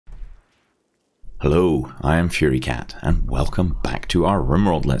Hello, I am Furycat, and welcome back to our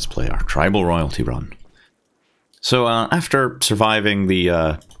RimWorld Let's Play, our Tribal Royalty run. So, after surviving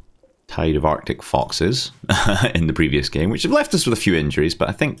the tide of Arctic foxes in the previous game, which have left us with a few injuries, but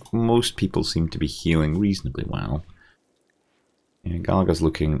I think most people seem to be healing reasonably well. Yeah, Galga's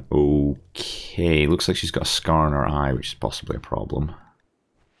looking okay. Looks like she's got a scar on her eye, which is possibly a problem.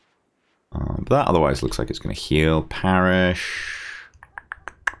 But that otherwise looks like it's going to heal. Parish.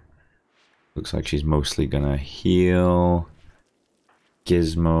 Looks like she's mostly gonna heal.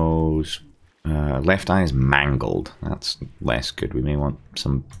 Gizmo's left eye is mangled. That's less good. We may want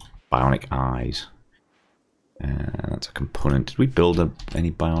some bionic eyes. That's a component. Did we build any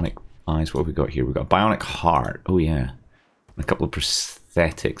bionic eyes? What have we got here? We've got a bionic heart. Oh yeah. And a couple of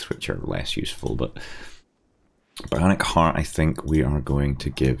prosthetics, which are less useful. But bionic heart, I think we are going to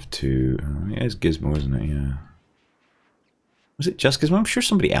give to... yeah, it's Gizmo, isn't it? Yeah. Was it just Gizmo? I'm sure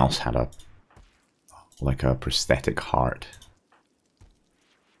somebody else had a... like a prosthetic heart.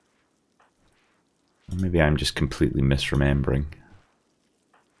 Maybe I'm just completely misremembering.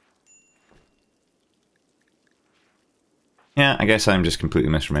 Yeah, I guess I'm just completely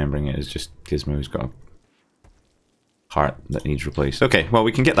misremembering it. It's just Gizmo's got a heart that needs replaced. Okay, well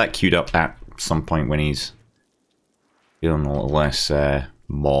we can get that queued up at some point when he's feeling a little less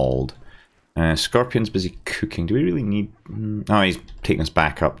mauled. Scorpion's busy cooking. Do we really need... oh, he's taking us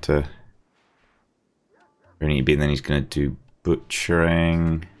back up to... and then he's going to do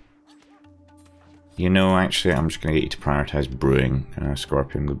butchering. You know, actually, I'm just going to get you to prioritize brewing,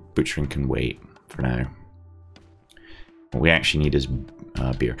 Scorpion. The butchering can wait for now. What we actually need is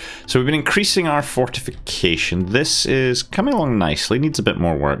beer. So we've been increasing our fortification. This is coming along nicely. Needs a bit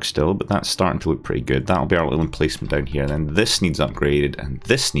more work still, but that's starting to look pretty good. That'll be our little emplacement down here. Then this needs upgraded, and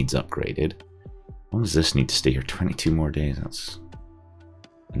this needs upgraded. How long does this need to stay here? 22 more days. That's...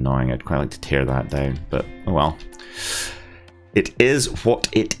 annoying. I'd quite like to tear that down, but oh well. It is what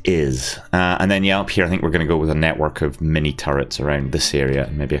it is. And then yeah, up here I think we're going to go with a network of mini turrets around this area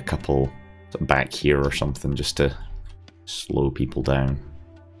and maybe a couple back here or something just to slow people down.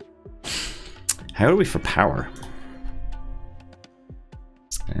 How are we for power?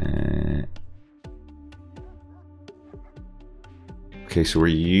 Okay, so we're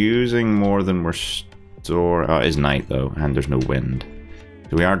using more than we're storing. Oh, it is night though, and there's no wind.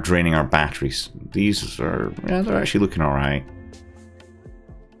 So we are draining our batteries. These are, yeah, they're actually looking alright.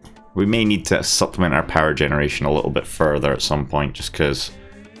 We may need to supplement our power generation a little bit further at some point, just because,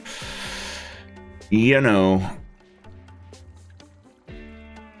 you know.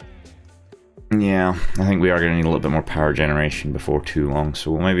 Yeah, I think we are going to need a little bit more power generation before too long,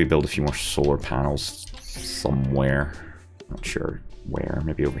 so we'll maybe build a few more solar panels somewhere. Not sure where,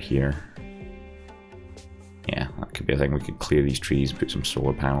 maybe over here. Yeah, that could be a thing. We could clear these trees, put some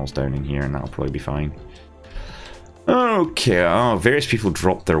solar panels down in here, and that'll probably be fine. Okay, oh, various people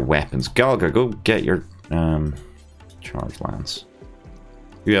dropped their weapons. Galga, go get your charge lance.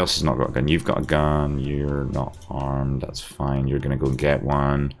 Who else has not got a gun? You've got a gun, you're not armed, that's fine. You're gonna go and get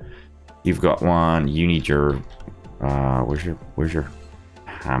one. You've got one, you need your... where's your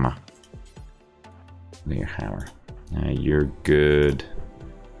hammer? Where's your hammer? You're good.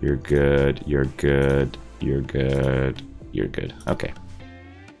 You're good, you're good. You're good. You're good. Okay.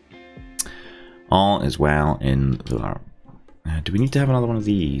 All is well in the... do we need to have another one of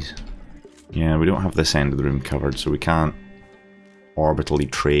these? Yeah, we don't have this end of the room covered, so we can't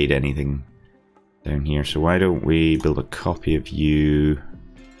orbitally trade anything down here. So why don't we build a copy of you?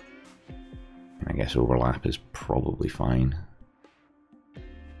 I guess overlap is probably fine.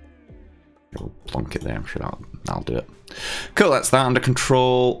 We'll plunk it there. I'm sure that'll do it. Cool, that's that under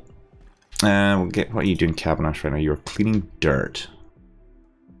control. We'll get... what are you doing, Cabanash, right now? You're cleaning dirt.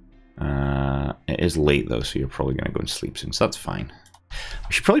 It is late though, so you're probably going to go and sleep soon, so that's fine.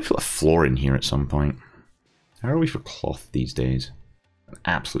 We should probably put a floor in here at some point. How are we for cloth these days? An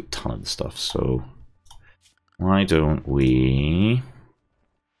absolute ton of the stuff, so... why don't we...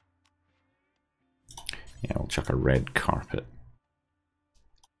 yeah, we'll chuck a red carpet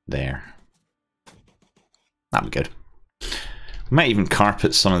there. That'll be good. We might even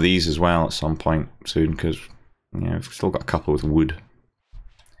carpet some of these as well at some point soon, because yeah, we've still got a couple with wood.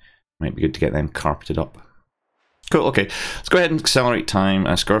 Might be good to get them carpeted up. Cool, okay. Let's go ahead and accelerate time.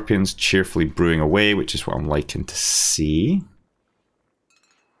 Scorpion's cheerfully brewing away, which is what I'm liking to see.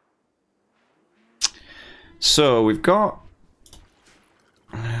 So we've got...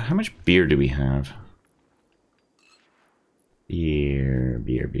 how much beer do we have? Beer.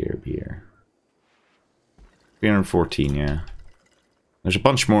 314, yeah. There's a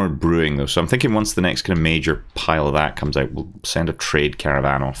bunch more brewing though, so I'm thinking once the next kind of major pile of that comes out, we'll send a trade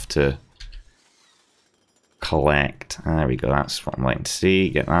caravan off to collect. There we go, that's what I'm liking to see.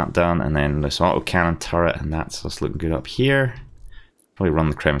 Get that done, and then this auto cannon turret, and that's us looking good up here. Probably run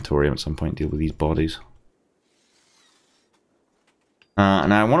the crematorium at some point, deal with these bodies.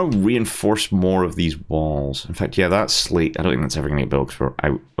 Now I want to reinforce more of these walls. In fact, yeah, that slate, I don't think that's ever going to get built because we're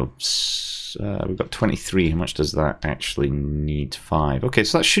out of... we've got 23. How much does that actually need? 5. Okay,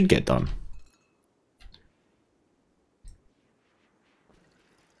 so that should get done.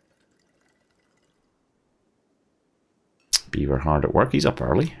 Beaver hard at work. He's up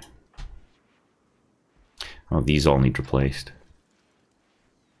early. Oh, these all need replaced.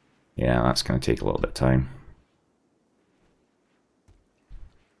 Yeah, that's going to take a little bit of time.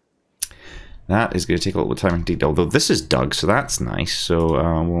 That is going to take a little bit of time indeed, although this is dug, so that's nice.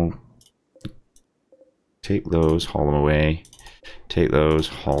 So we'll take those, haul them away. Take those,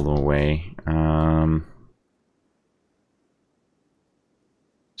 haul them away.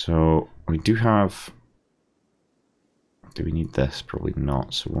 So we do have... Do we need this? Probably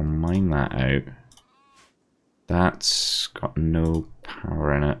not, so we'll mine that out. That's got no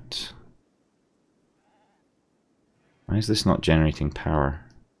power in it. Why is this not generating power?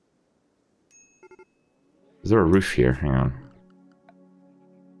 Is there a roof here? Hang on.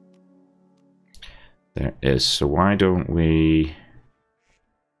 There is. So why don't we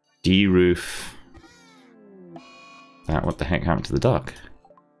de-roof that? What the heck happened to the duck?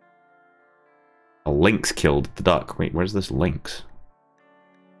 A lynx killed the duck. Wait, where's this lynx?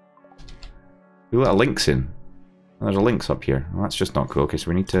 Who let a lynx in? Oh, there's a lynx up here. Well, that's just not cool. Okay, so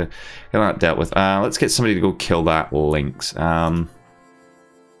we need to get that dealt with. Let's get somebody to go kill that lynx. Yeah,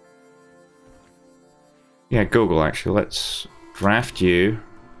 Google, actually. Let's draft you.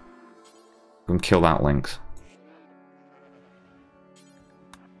 Go and kill that lynx.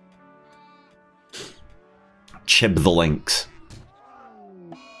 Chib the lynx.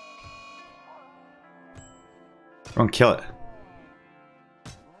 Go and kill it.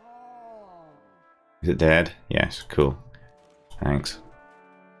 Is it dead? Yes, cool. Thanks.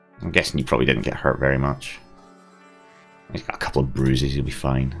 I'm guessing you probably didn't get hurt very much. He's got a couple of bruises, he'll be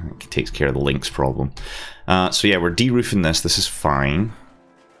fine. It takes care of the lynx problem. So yeah, we're de-roofing this. This is fine.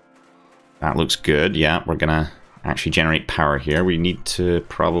 That looks good. Yeah, we're gonna actually generate power here. We need to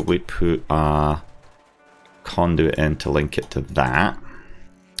probably put a conduit in to link it to that.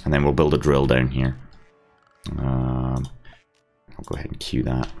 And then we'll build a drill down here. I'll go ahead and queue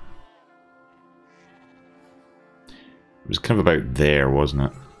that. It was kind of about there, wasn't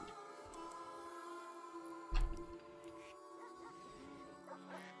it?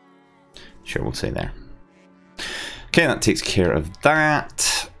 Sure, we'll say there. Okay, that takes care of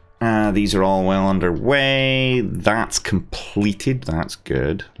that. These are all well underway. That's completed. That's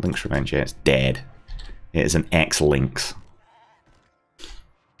good. Lynx Revenge, yeah, it's dead. It is an X-Lynx.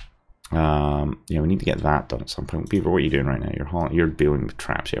 Yeah, we need to get that done at some point. Beaver, what are you doing right now? You're dealing with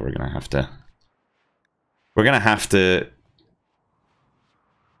traps. Yeah, we're gonna have to. We're gonna have to.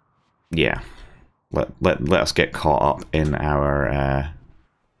 Yeah, let us get caught up in our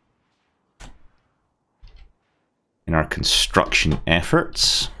construction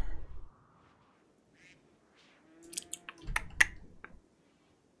efforts.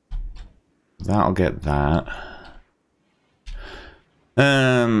 That'll get that.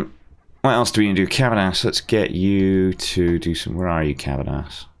 What else do we need to do? Cavanass, let's get you to do some... Where are you,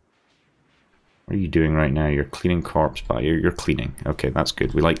 Cavanass? What are you doing right now? You're cleaning corpse, but you're cleaning. Okay, that's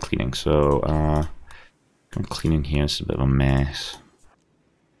good. We like cleaning, so... I'm cleaning here. It's a bit of a mess.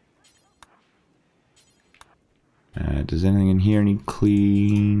 Does anything in here need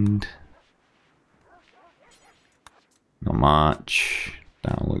cleaned? Not much.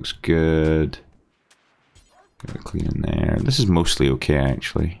 That looks good. Got to clean in there. This is mostly okay,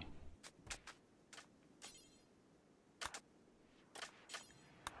 actually.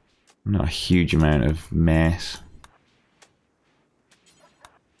 Not a huge amount of mess.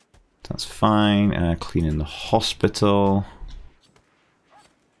 That's fine. Cleaning the hospital.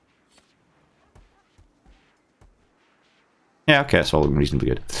 Yeah, okay, that's all looking reasonably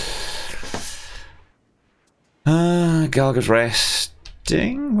good. Galga's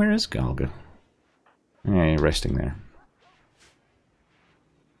resting. Where is Galga? Yeah, resting there.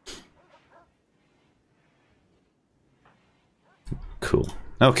 Cool.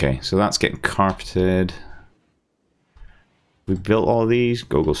 Okay, so that's getting carpeted. We built all these.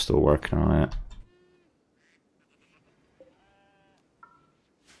 Google's still working on it.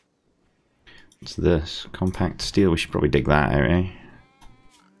 What's this? Compact steel. We should probably dig that out, eh?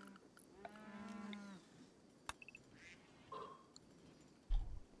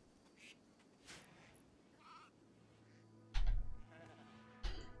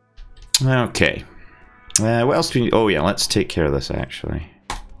 Okay. What else do we need? Oh yeah, let's take care of this actually.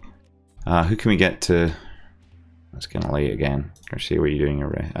 Who can we get to? It's getting late again. Garcia, what are you doing?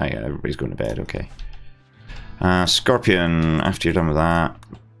 Oh yeah, everybody's going to bed, okay. Scorpion, after you're done with that.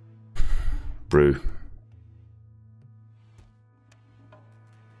 Brew.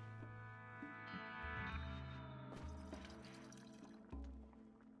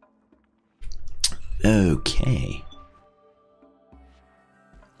 Okay.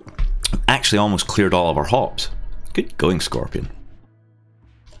 Actually almost cleared all of our hops. Good going, Scorpion.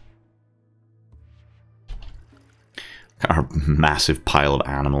 Got our massive pile of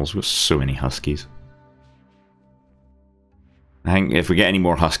animals with so many Huskies. I think if we get any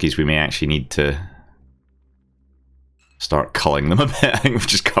more Huskies, we may actually need to start culling them a bit. I think we've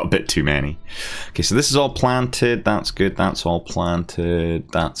just got a bit too many. Okay, so this is all planted. That's good. That's all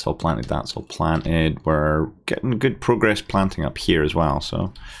planted. That's all planted. That's all planted. We're getting good progress planting up here as well,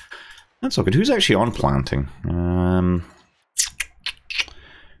 so that's all good. Who's actually on planting?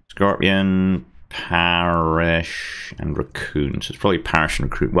 Scorpion, Parish, and Raccoon. So it's probably Parish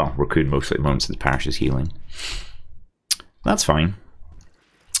and Raccoon. Well, Raccoon mostly at the moment since Parish is healing. That's fine.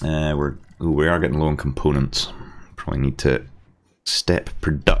 We are getting low on components. Probably need to step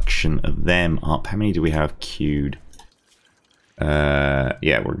production of them up. How many do we have queued?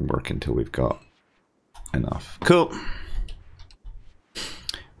 Yeah, we're working until we've got enough. Cool.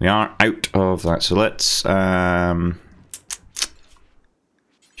 We are out of that, so let's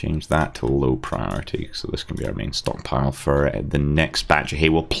change that to low priority, so this can be our main stockpile for the next batch of hay.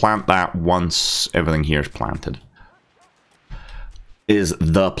 We'll plant that once everything here is planted. Is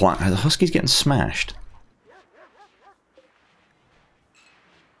the plant? The Huskies getting smashed?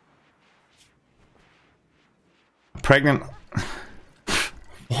 Pregnant?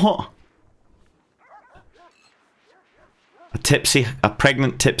 What? A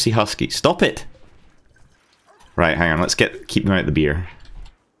pregnant tipsy husky. Stop it! Right, hang on. Let's keep them out of the beer.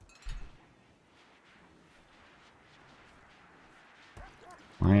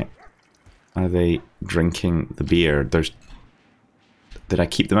 Why are they drinking the beer? Did I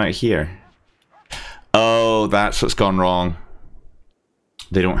keep them out here? Oh, that's what's gone wrong.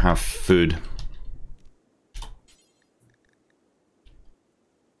 They don't have food.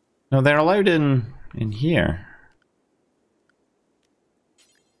 No, they're allowed in here.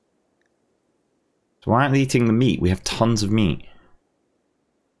 So why aren't they eating the meat? We have tons of meat.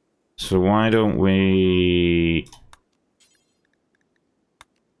 So why don't we...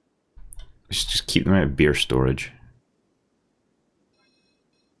 Let's just keep them out of beer storage.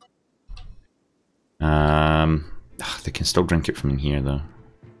 They can still drink it from in here though.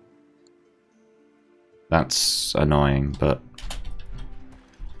 That's annoying, but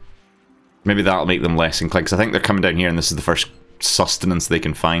maybe that'll make them less inclined, because I think they're coming down here and this is the first sustenance they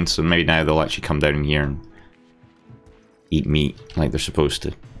can find, so maybe now they'll actually come down in here and eat meat like they're supposed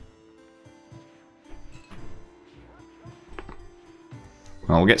to.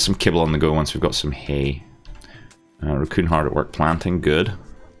 Well, we'll get some kibble on the go once we've got some hay. Raccoon hard at work planting, good.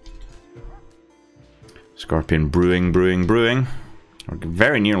 Scorpion brewing. We're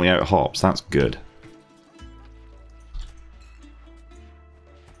very nearly out of hops, that's good.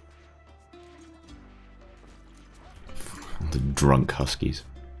 The drunk Huskies.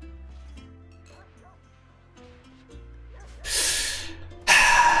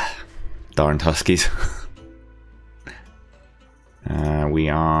 Darned Huskies. We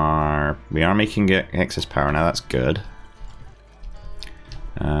are making excess power now, that's good.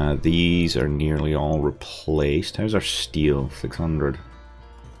 These are nearly all replaced. How's our steel? 600.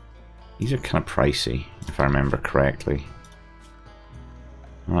 These are kind of pricey, if I remember correctly.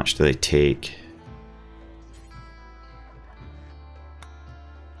 How much do they take?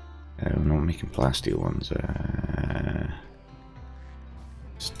 I'm not making plasteel ones.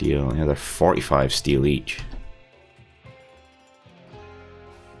 Steel, yeah, they're 45 steel each.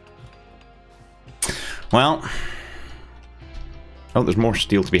 Well, oh, there's more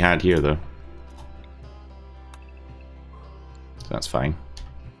steel to be had here, though. So that's fine.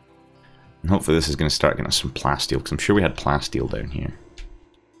 And hopefully this is going to start getting us some plasteel, because I'm sure we had plasteel down here.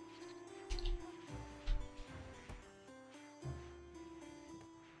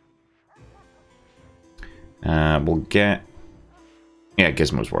 We'll get... Yeah,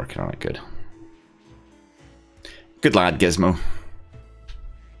 Gizmo's working on it, good. Good lad, Gizmo.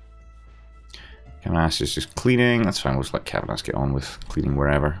 Cavanas is just cleaning. That's fine, we'll just let Cavanas get on with cleaning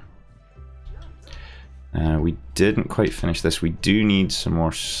wherever. We didn't quite finish this. We do need some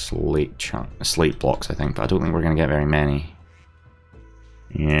more slate blocks, I think, but I don't think we're going to get very many.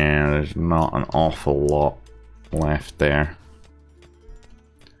 Yeah, there's not an awful lot left there.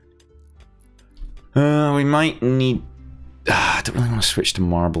 We we might need... I don't really want to switch to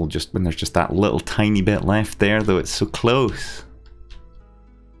marble just when there's just that little tiny bit left there, though it's so close.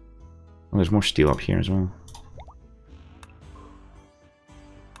 Oh, there's more steel up here as well.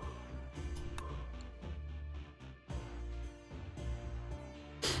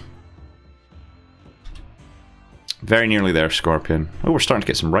 Very nearly there, Scorpion. Oh, we're starting to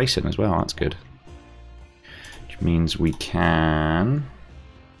get some rice in as well. That's good. Which means we can...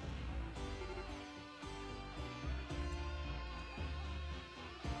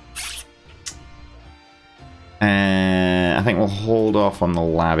 I think we'll hold off on the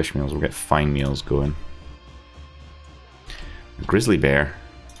lavish meals. We'll get fine meals going. Grizzly bear.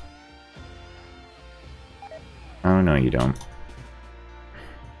 Oh, no, you don't.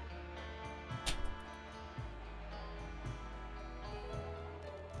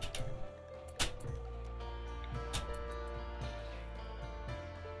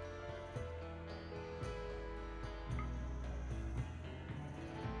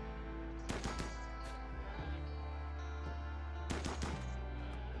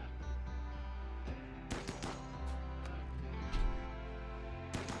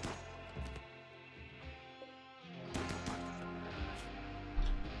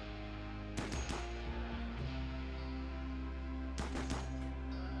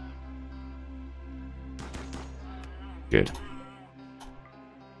 Good.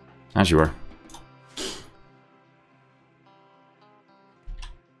 As you were.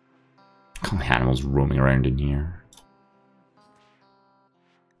 How many animals roaming around in here?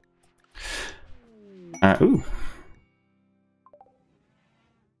 Ooh.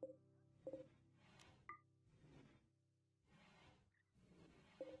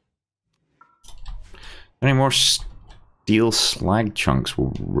 Any more steel slag chunks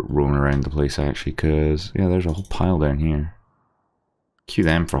roaming around the place, actually, because, yeah, there's a whole pile down here. Cue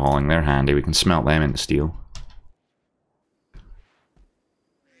them for hauling, they're handy. We can smelt them into steel.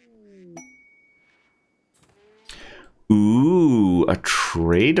 Ooh, a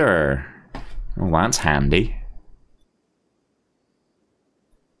trader. Oh, that's handy.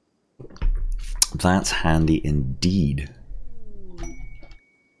 That's handy indeed.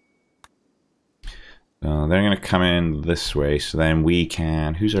 They're going to come in this way, so then we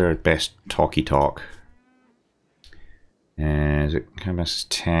can... Who's our best talky talk? Is it kind of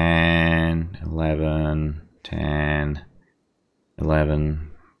 10, 11, 10,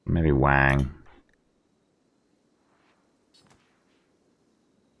 11, maybe Wang.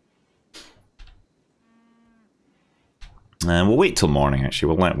 And we'll wait till morning, actually.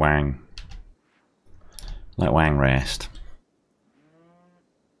 We'll let Wang rest.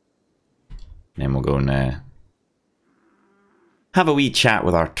 Then we'll go and have a wee chat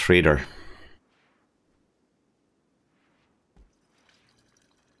with our trader.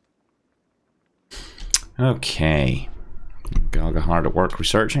 Okay. Galga hard at work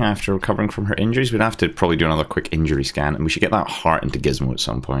researching after recovering from her injuries. We'd have to probably do another quick injury scan, and we should get that heart into Gizmo at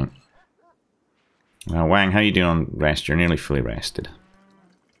some point. Now, Wang, how are you doing on rest? You're nearly fully rested.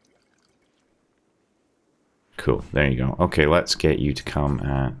 Cool, there you go. Okay, let's get you to come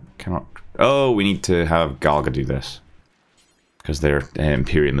cannot... Oh, we need to have Galga do this. Because they're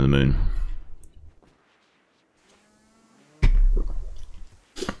Imperium of the Moon.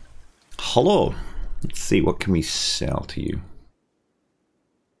 Hello. Let's see, what can we sell to you?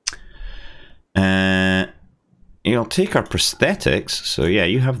 You'll take our prosthetics, so yeah,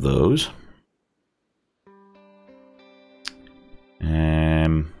 you have those.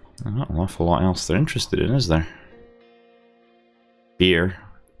 Not an awful lot else they're interested in, is there? Beer.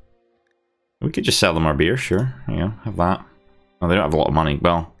 We could just sell them our beer, sure. You know, have that. Oh, they don't have a lot of money.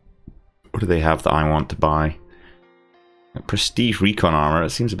 Well, what do they have that I want to buy? A prestige recon armor. It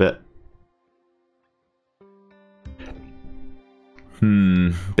seems a bit...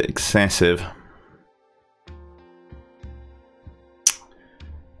 bit excessive.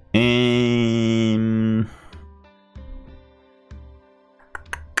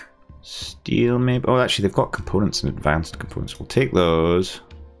 Steel, maybe. Oh, actually, they've got components and advanced components. We'll take those.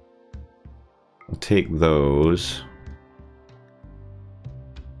 We'll take those.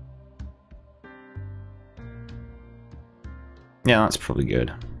 Yeah, that's probably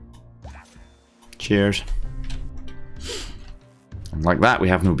good. Cheers. And like that, we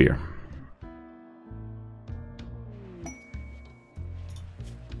have no beer.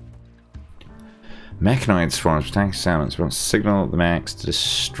 Mechanoids forms tank salmons. We want to signal the mechs to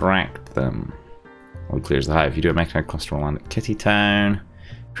distract them. All clears the hive. If you do a mechanoid cluster, we'll land at Kitty Town.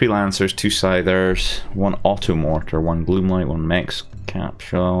 3 lancers, 2 scythers, 1 auto mortar, 1 gloomlight, 1 mechs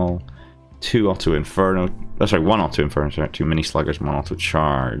capsule, 2 auto inferno. Oh, sorry, 1 auto inferno, sorry, 2 mini sluggers, 1 auto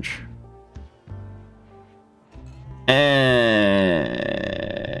charge.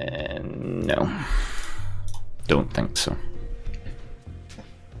 No. Don't think so.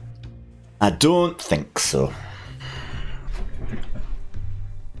 I don't think so.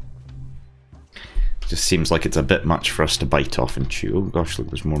 Just seems like it's a bit much for us to bite off and chew. Oh gosh, look,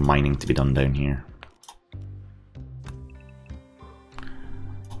 there's more mining to be done down here.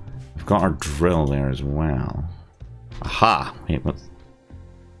 We've got our drill there as well. Aha! Wait, what?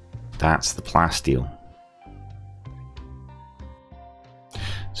 That's the plasteel.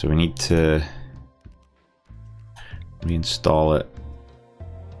 So we need to reinstall it.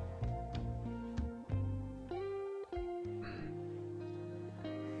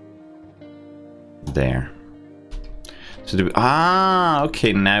 There. So do we,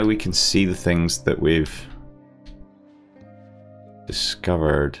 okay, now we can see the things that we've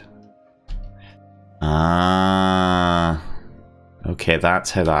discovered. Okay,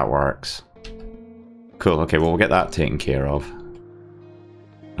 that's how that works. Cool, okay, well we'll get that taken care of.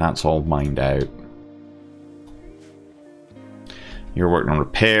 That's all mined out. You're working on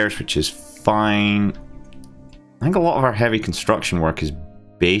repairs, which is fine. I think a lot of our heavy construction work is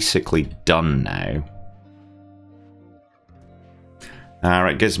basically done now.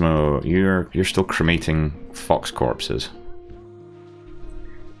 Alright, Gizmo, you're still cremating fox corpses.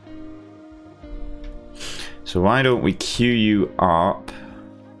 So why don't we queue you up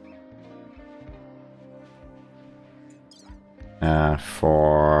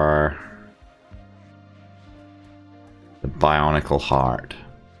for the Bionicle Heart.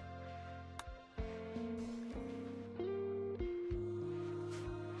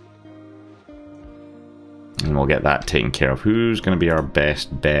 And we'll get that taken care of. Who's going to be our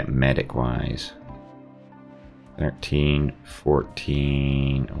best bet medic-wise? 13,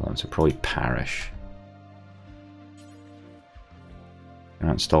 14... Oh, so probably Parish.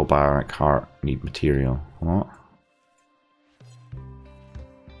 Install Bionic Heart. Need material. What?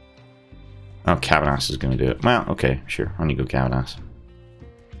 Oh, Cavanas is going to do it. Well, okay, sure. On you go, Cavanas.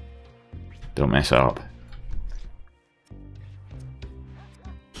 Don't mess up.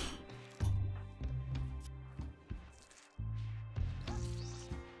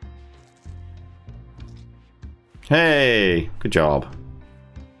 Hey, good job.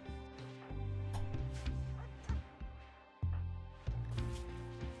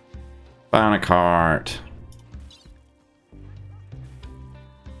 Bionic Heart.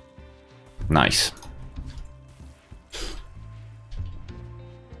 Nice.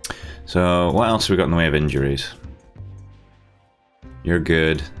 So, what else have we got in the way of injuries? You're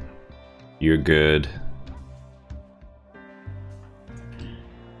good. You're good.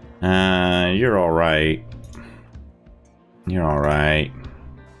 You're alright. You're alright.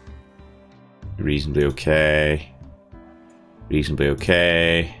 Reasonably okay. Reasonably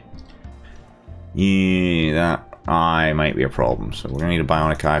okay. Yeah, that eye might be a problem. So we're going to need a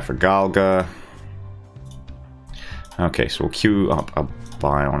bionic eye for Galga. Okay, so we'll queue up a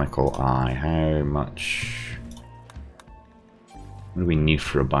bionicle eye. How much... What do we need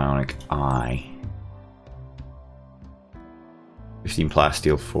for a bionic eye? 15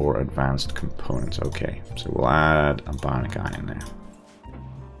 plasteel for advanced components. Okay, so we'll add a bionic eye in there.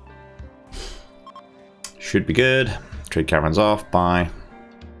 Should be good. Trade caravans off. Bye.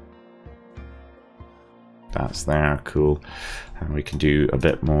 That's there. Cool. And we can do a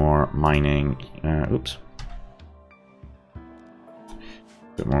bit more mining. Oops. A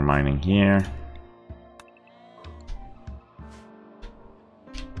bit more mining here.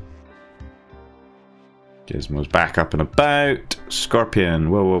 Gizmo's back up and about. Scorpion.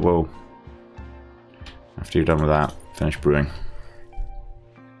 Whoa, whoa, whoa. After you're done with that, finish brewing.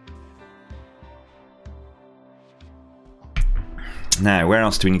 Now, where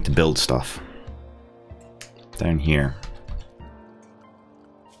else do we need to build stuff? Down here.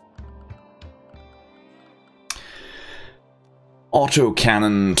 Auto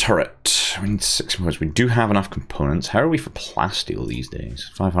cannon turret. We need 6 more. We do have enough components. How are we for plasteel these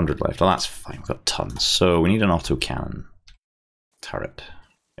days? 500 left. Oh, that's fine. We've got tons. So we need an auto cannon turret.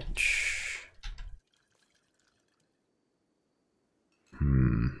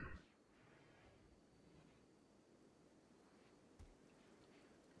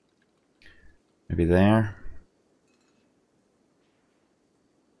 Maybe there.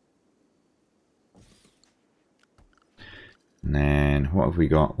 And then what have we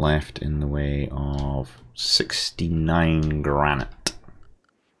got left in the way of 69 granite?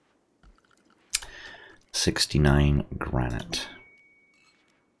 69 granite.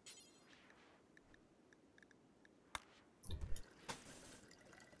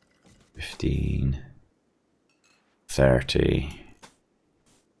 $15, $30,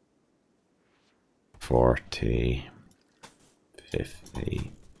 40,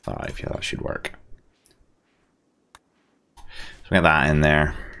 55. Yeah, that should work. So we get that in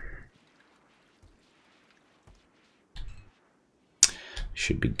there.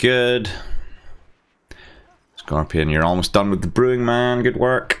 Should be good. Scorpion, you're almost done with the brewing, man. Good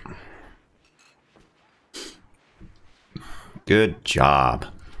work. Good job.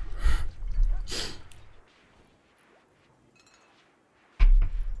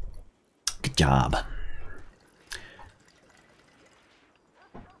 Good job.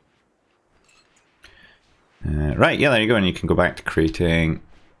 Right, yeah, there you go. And you can go back to creating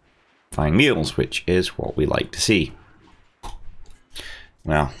fine meals, which is what we like to see.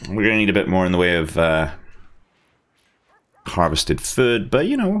 Well, we're going to need a bit more in the way of harvested food, but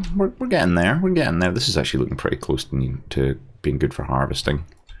you know, we're getting there. We're getting there. This is actually looking pretty close to being good for harvesting.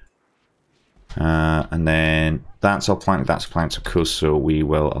 And then that's all planted, that's planted, so cool. So we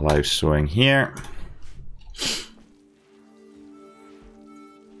will allow sowing here.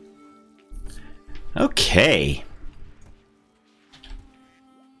 Okay.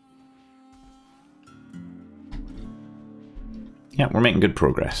 Yeah, we're making good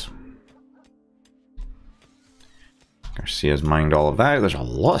progress. Garcia's mined all of that. There's a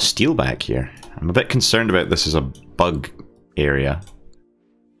lot of steel back here. I'm a bit concerned about this as a bug area.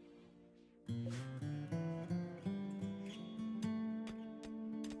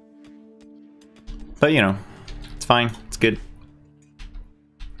 But you know, it's fine. It's good.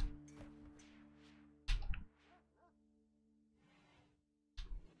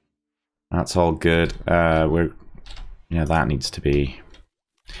 That's all good. Yeah, that needs to be...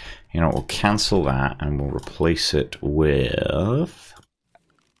 You know, we'll cancel that and we'll replace it with...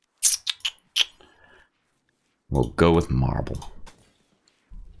 We'll go with marble.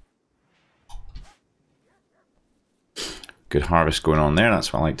 Good harvest going on there.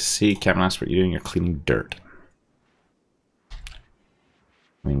 That's what I like to see. Kevin asked what you're doing. You're cleaning dirt.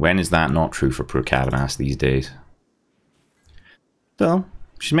 I mean, when is that not true for poor Kevin ass these days? So,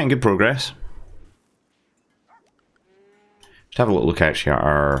 she's making good progress. Just have a little look actually at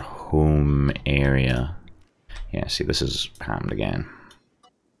our home area. Yeah, see, this is hammed again.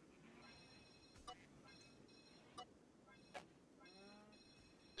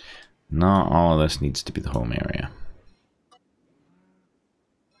 Not all of this needs to be the home area.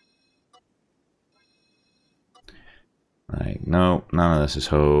 Right, no, none of this is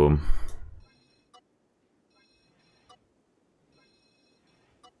home.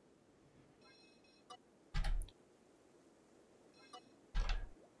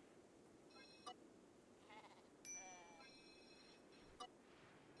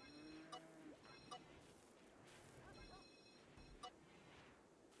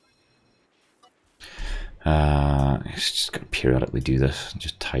 It's just got to periodically do this and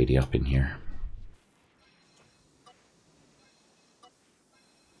just tidy up in here.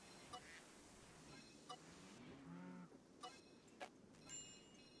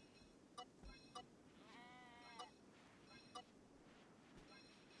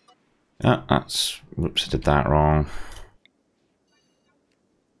 That's... Whoops, I did that wrong.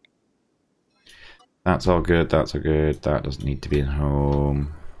 That's all good, that's all good. That doesn't need to be in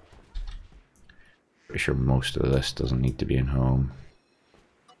home. Pretty sure most of this doesn't need to be in home.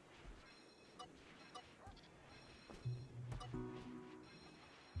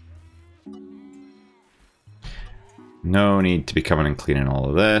 No need to be coming and cleaning all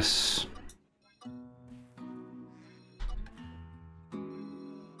of this.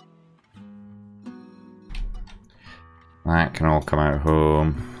 That can all come out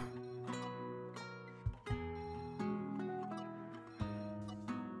home.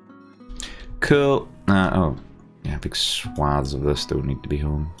 Cool. Oh, yeah, big swaths of this don't need to be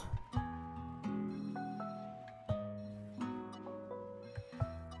home.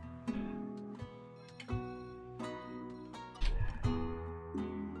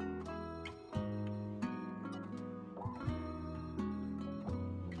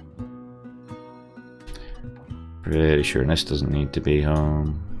 Pretty sure this doesn't need to be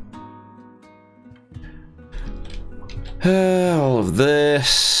home. All of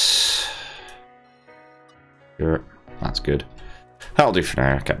this. Sure, that's good. That'll do for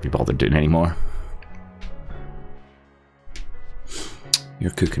now. I can't be bothered doing anymore. You're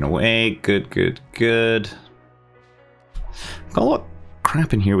cooking away. Good, good, good. Got a lot of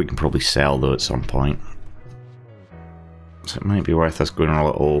crap in here we can probably sell though at some point. So it might be worth us going on a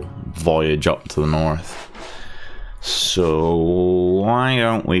little voyage up to the north. So why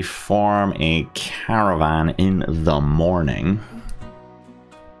don't we form a caravan in the morning?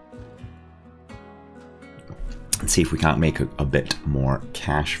 see if we can't make a bit more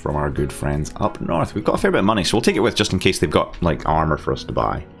cash from our good friends up north. We've got a fair bit of money, so we'll take it with just in case they've got, like, armour for us to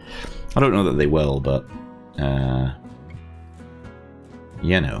buy. I don't know that they will, but,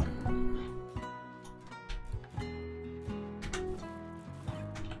 you know.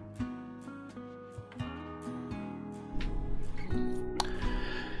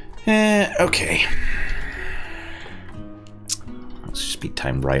 Okay. Let's speed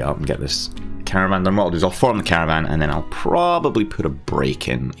time right up and get this caravan done. What I'll do is I'll form the caravan and then I'll probably put a break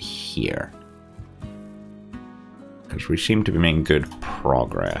in here. Because we seem to be making good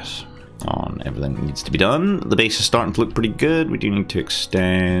progress on everything that needs to be done. The base is starting to look pretty good. We do need to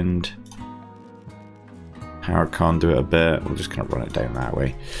extend power conduit a bit. We'll just kind of run it down that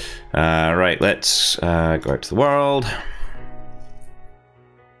way. Right, let's go out to the world.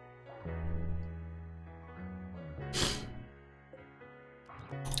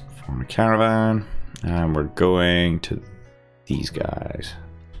 Form a caravan. And we're going to these guys.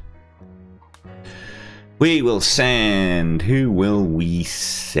 We will send. Who will we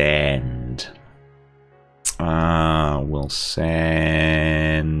send? We'll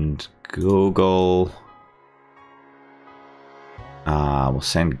send Google. We'll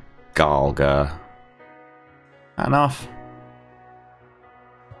send Galga. Enough.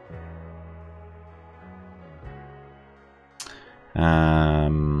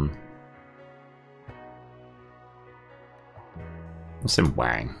 We'll send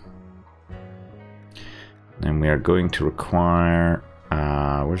Wang. Then we are going to require,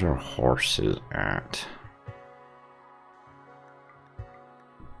 where's our horses at?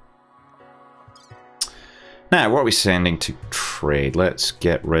 Now, what are we sending to trade? Let's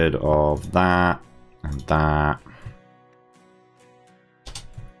get rid of that and that.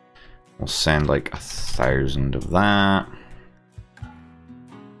 We'll send like 1,000 of that.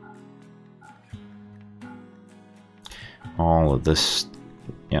 All of this.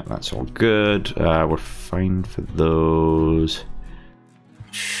 Yeah, that's all good. We're fine for those.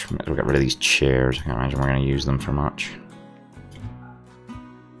 We'll get rid of these chairs. I can't imagine we're going to use them for much.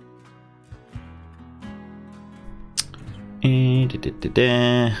 We've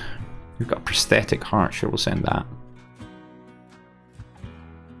got a prosthetic heart. Sure, we'll send that.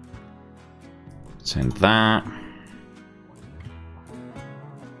 Send that.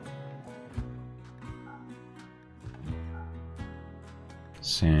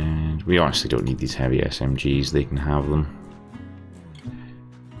 And we honestly don't need these heavy SMGs, they can have them.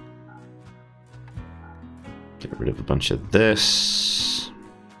 Get rid of a bunch of this.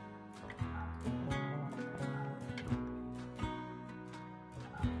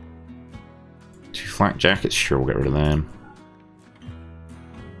 Two flak jackets, sure, we'll get rid of them.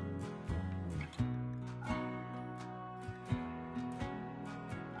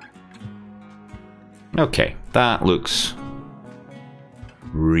 Okay, that looks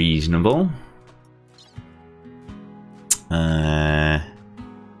reasonable.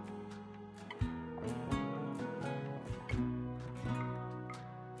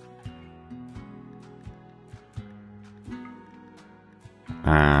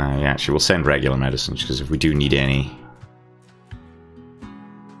 Yeah, actually, we'll send regular medicines because if we do need any.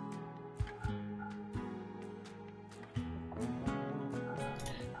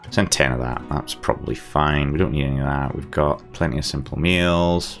 Send 10 of that. That's probably fine. We don't need any of that. We've got plenty of simple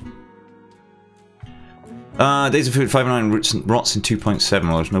meals. Days of food 5.9 rots in 2.7.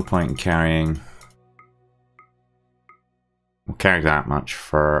 Well, there's no point in carrying. We'll carry that much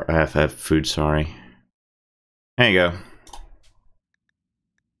for food, sorry. There you go.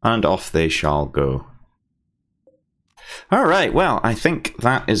 And off they shall go. Alright, well, I think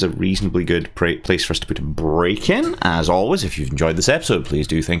that is a reasonably good place for us to put a break in. As always, if you've enjoyed this episode, please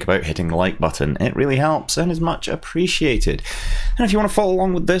do think about hitting the like button. It really helps and is much appreciated. And if you want to follow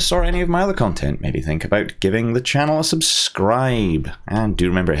along with this or any of my other content, maybe think about giving the channel a subscribe. And do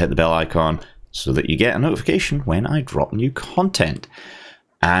remember to hit the bell icon so that you get a notification when I drop new content.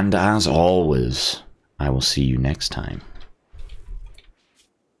 And as always, I will see you next time.